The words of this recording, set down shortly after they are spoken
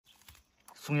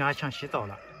松鸦想洗澡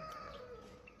了，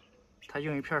它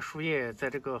用一片树叶在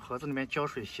这个盒子里面浇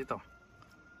水洗澡。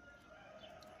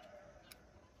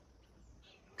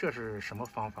这是什么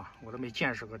方法？我都没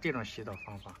见识过这种洗澡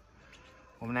方法。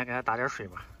我们来给它打点水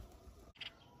吧。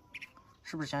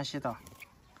是不是想洗澡？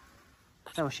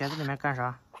在我鞋子里面干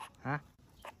啥？啊？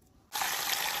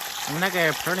我们来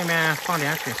给盆里面放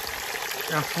点水，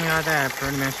让松鸦在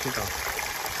盆里面洗澡。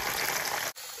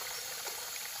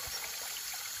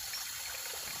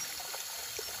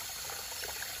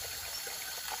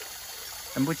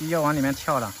等不及要往里面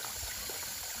跳了。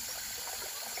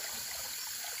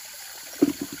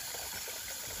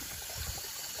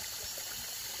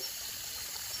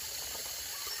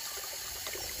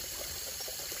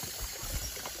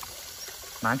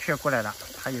蓝雀过来了，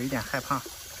它有一点害怕。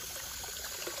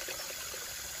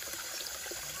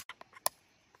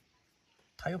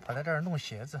它又跑在这儿弄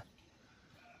鞋子，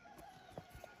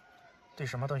对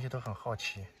什么东西都很好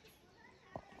奇。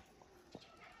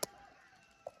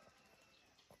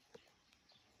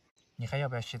你还要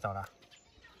不要洗澡了？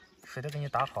水都给你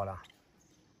打好了。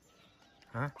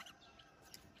啊？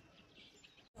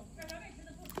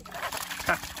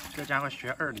看这家伙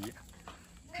学二离，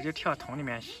直接跳桶里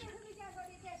面洗。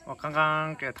我刚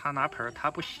刚给他拿盆，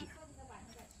他不洗，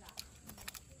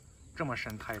这么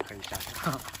深他也可以下去。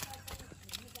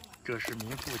这是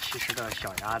名副其实的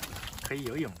小鸭子，可以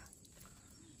游泳。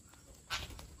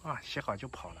啊，洗好就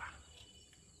跑了。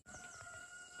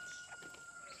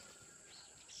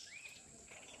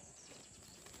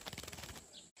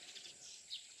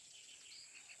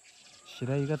洗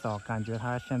了一个澡，感觉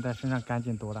它现在身上干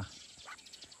净多了，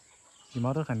羽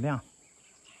毛都很亮。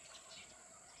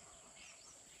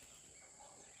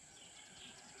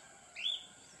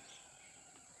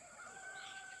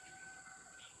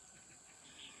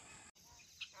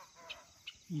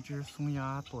一只松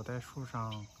鸦躲在树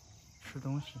上吃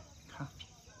东西，看，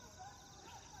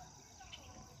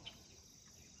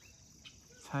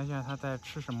猜一下它在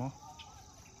吃什么？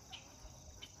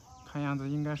看样子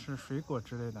应该是水果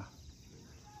之类的。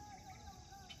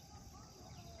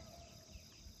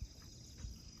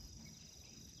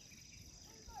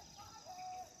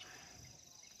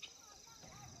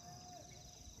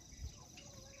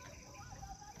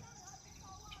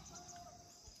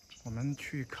我们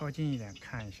去靠近一点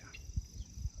看一下，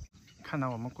看到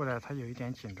我们过来，它有一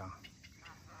点紧张，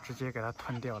直接给它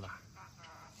吞掉了。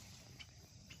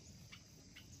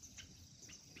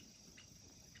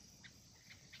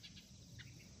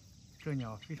这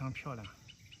鸟非常漂亮，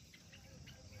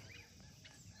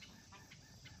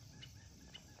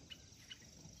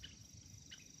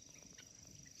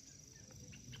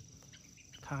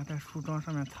它还在树桩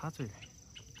上面擦嘴，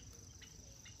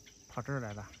跑这儿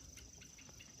来了。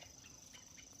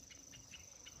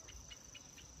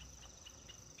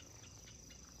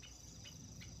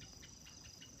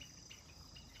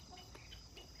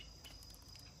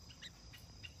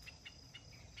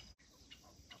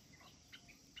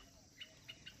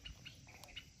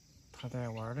它在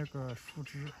玩那个树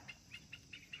枝，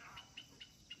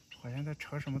好像在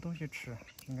扯什么东西吃，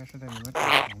应该是在里面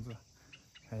找虫子。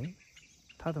哎，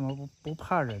它怎么不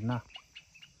怕人呢？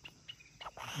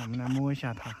我们来摸一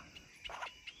下它，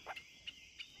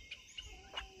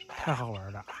太好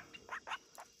玩了！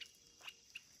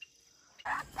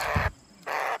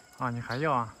啊，你还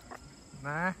要啊？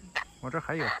来，我这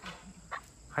还有，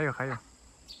还有，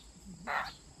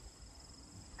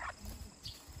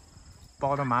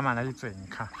包的满满的一嘴，你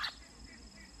看。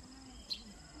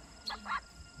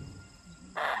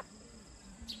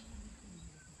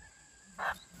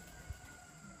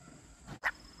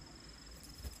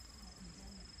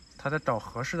它在找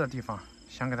合适的地方，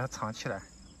想给它藏起来。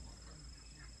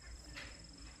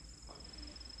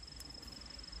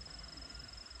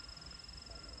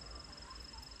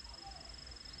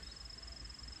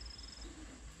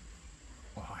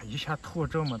哇，一下吐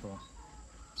这么多！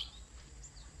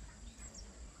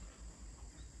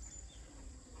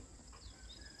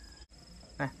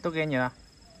来，都给你了。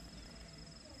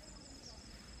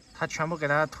它全部给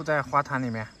它吐在花坛里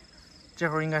面，这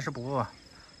会儿应该是不饿。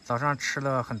早上吃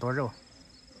了很多肉，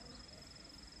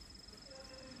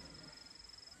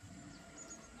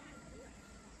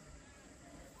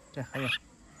这还有，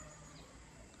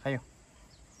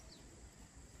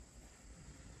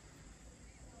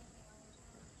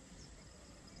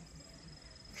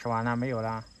吃完了没有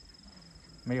了？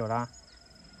没有了。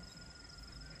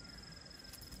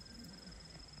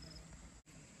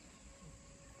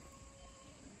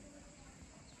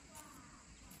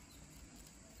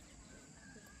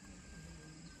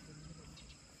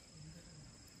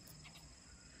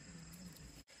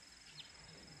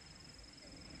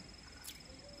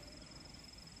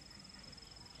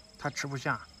它吃不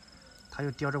下，它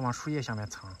又叼着往树叶下面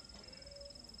藏。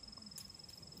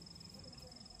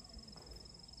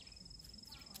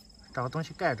找个东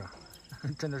西盖着，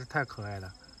真的是太可爱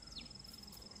了。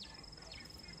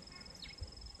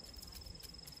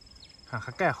看，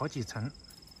还盖好几层，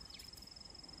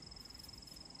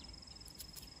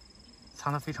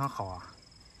藏得非常好啊！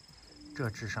这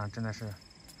智商真的是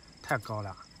太高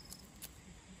了。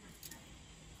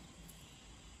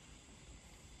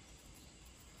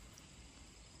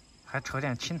还扯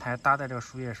点青苔搭在这个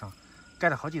树叶上，盖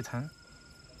了好几层。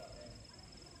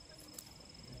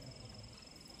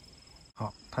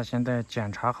好，它现在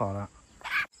检查好了，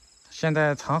现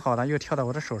在藏好了，又跳到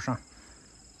我的手上。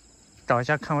找一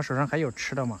下看我手上还有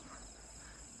吃的吗？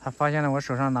他发现了我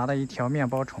手上拿的一条面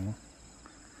包虫。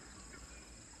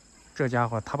这家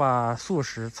伙他把素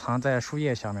食藏在树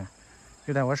叶下面，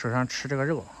又在我手上吃这个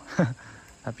肉，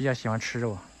他比较喜欢吃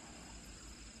肉。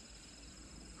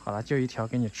好了，就一条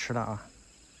给你吃了啊！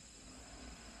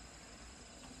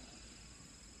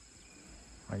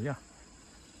哎呀，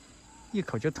一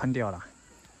口就吞掉了。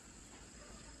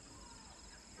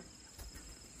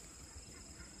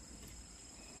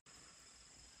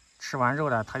吃完肉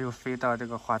了，它又飞到这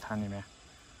个花坛里面，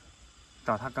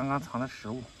找它刚刚藏的食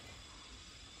物。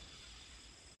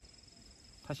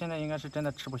它现在应该是真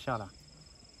的吃不下了。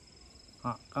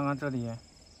啊，刚刚这里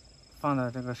放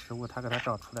的这个食物，它给它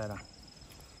找出来了。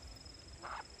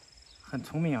很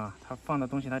聪明啊，它放的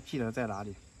东西它记得在哪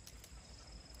里。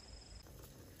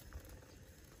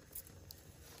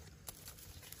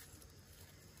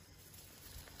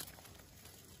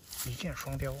一箭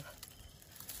双雕。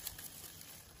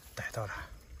逮到了，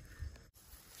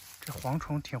这蝗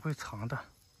虫挺会藏的，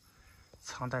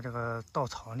藏在这个稻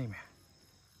草里面。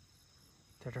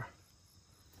在这儿，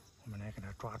我们来给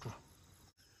它抓住。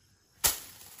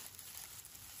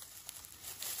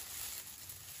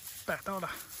逮到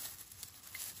了，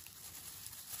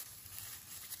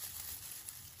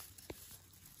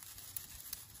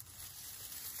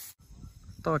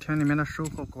稻田里面的收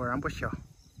获果然不小，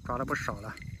抓了不少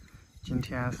了。今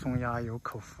天松鸦有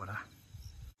口福了。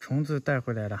虫子带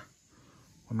回来了，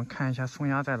我们看一下松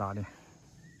鸦在哪里。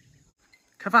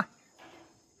开饭，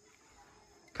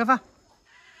开饭，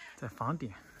在房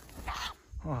顶。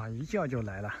哇，一叫就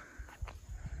来了。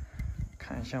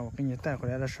看一下我给你带回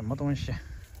来的什么东西。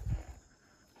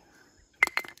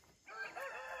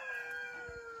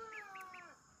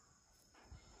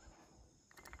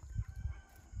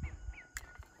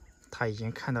它已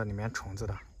经看到里面虫子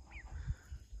了。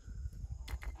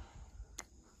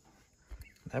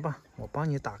来吧，我帮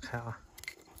你打开啊！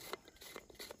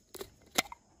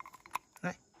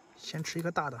来，先吃一个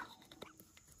大的，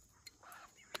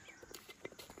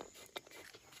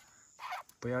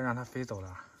不要让它飞走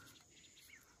了。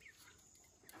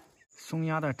松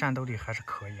鸦的战斗力还是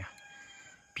可以啊，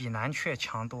比蓝雀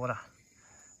强多了。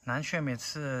蓝雀每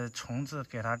次虫子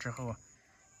给它之后，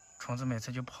虫子每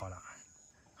次就跑了，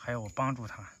还有我帮助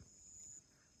它。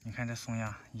你看这松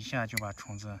鸦一下就把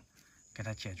虫子给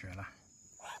它解决了。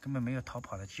根本没有逃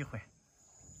跑的机会。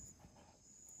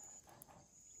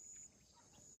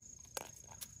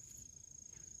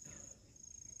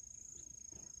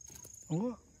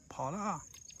哦，跑了啊！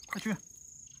快去，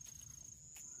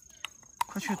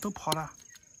快去，都跑了。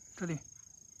这里，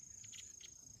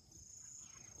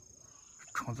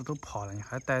虫子都跑了，你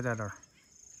还待在这儿？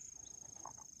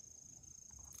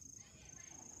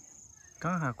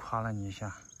刚还夸了你一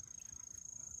下，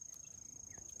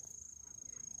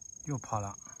又跑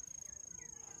了。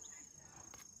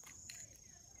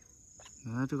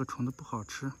原来这个虫子不好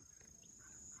吃。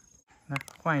来，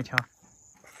换一条。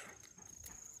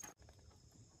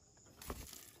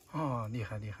哦，厉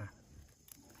害厉害！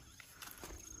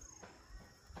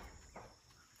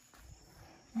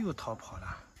又逃跑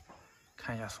了，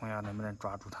看一下松鸦能不能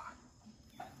抓住它。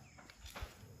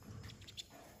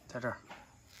在这儿。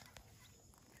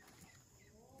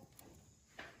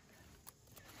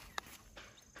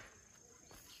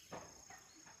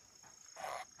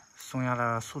松鸦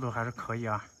的速度还是可以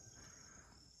啊，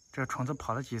这虫子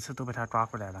跑了几次都被它抓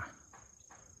回来了。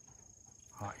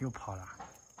好，又跑了。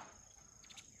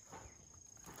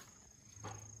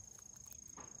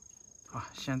啊，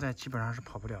现在基本上是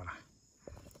跑不了了，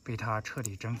被它彻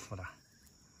底征服了。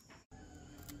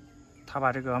它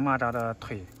把这个蚂蚱的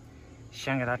腿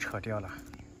先给它扯掉了，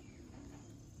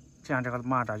这样这个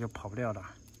蚂蚱就跑不了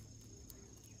了。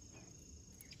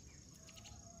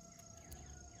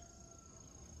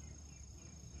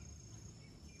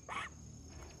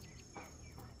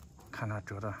看它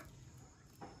折的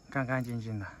干干净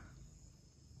净的。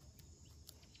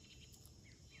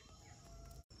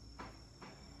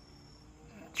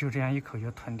就这样一口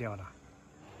就吞掉了。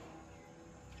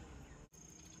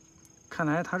看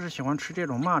来它是喜欢吃这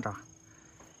种蚂蚱，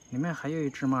里面还有一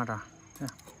只蚂蚱，这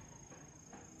样。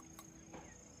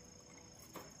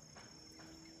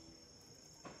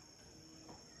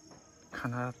看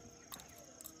它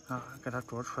啊，给它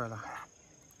捉出来了。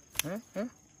哎，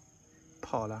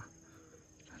跑了，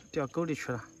掉沟里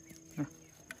去了。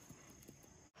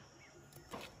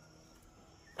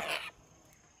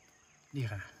厉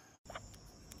害！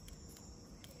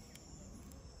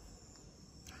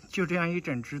就这样一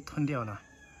整只吞掉了，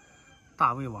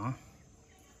大胃王。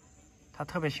它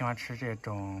特别喜欢吃这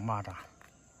种蚂蚱。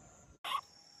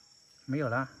没有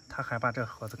了，它还把这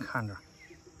盒子看着，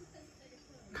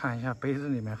看一下杯子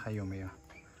里面还有没有。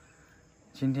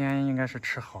今天应该是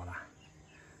吃好了，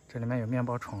这里面有面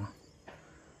包虫，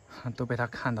都被它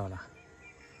看到了。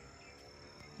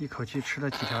一口气吃了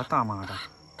几条大蚂蚱。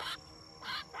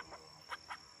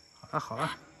好了，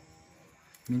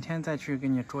明天再去给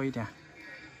你捉一点。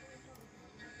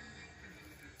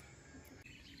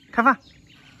开饭，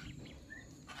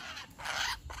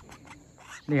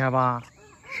厉害吧？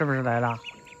是不是来了？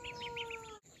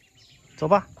走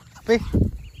吧，背。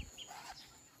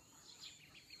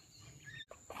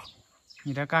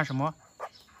你在干什么？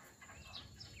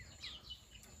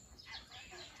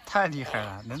太厉害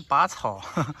了，能拔草，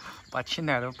把青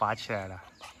苔都拔起来了。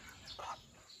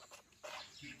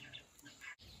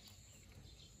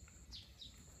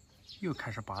又开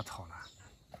始拔草了，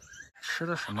吃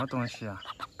的什么东西啊？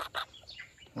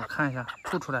我看一下，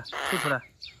吐出来，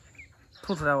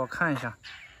我看一下。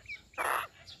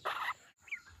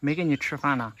没给你吃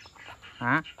饭呢？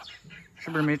啊？是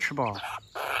不是没吃饱？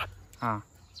啊？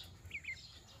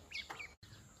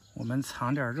我们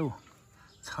藏点肉，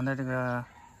藏在这个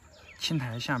青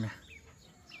苔下面。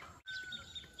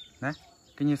来，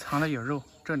给你藏的有肉，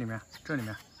这里面。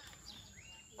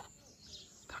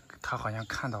它好像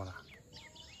看到了。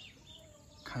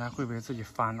看它会不会自己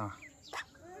翻呢？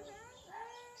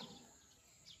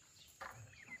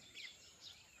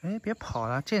哎，别跑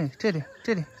了，这里，对，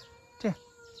这里，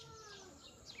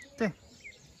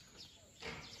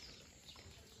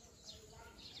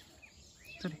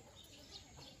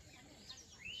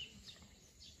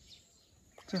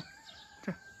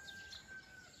这，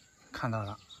看到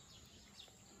了。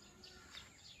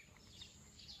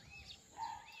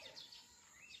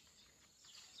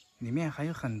里面还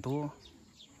有很多。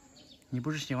你不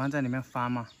是喜欢在里面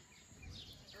翻吗？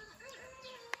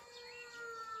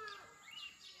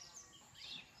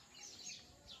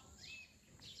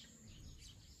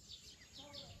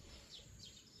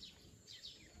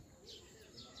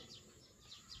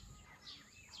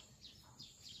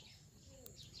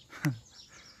哼。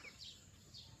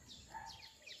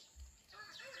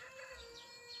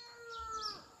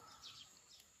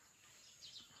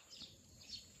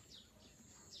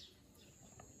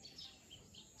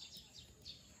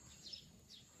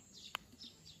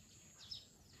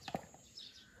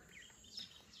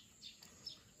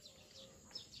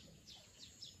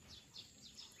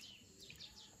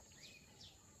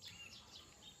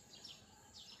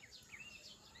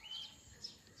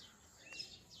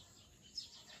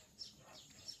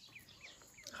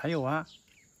还有啊，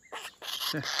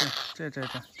这，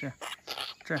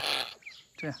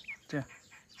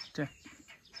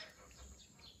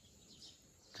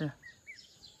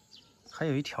还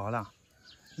有一条了，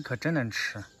你可真能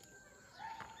吃。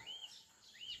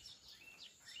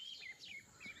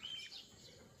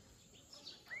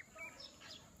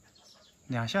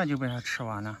2下就被它吃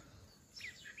完了。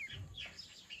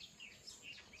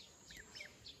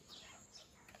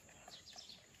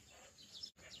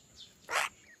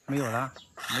没有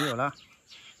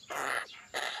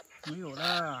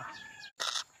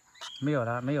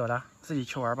了，自己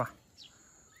去玩吧。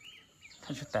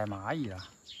它去逮蚂蚁了。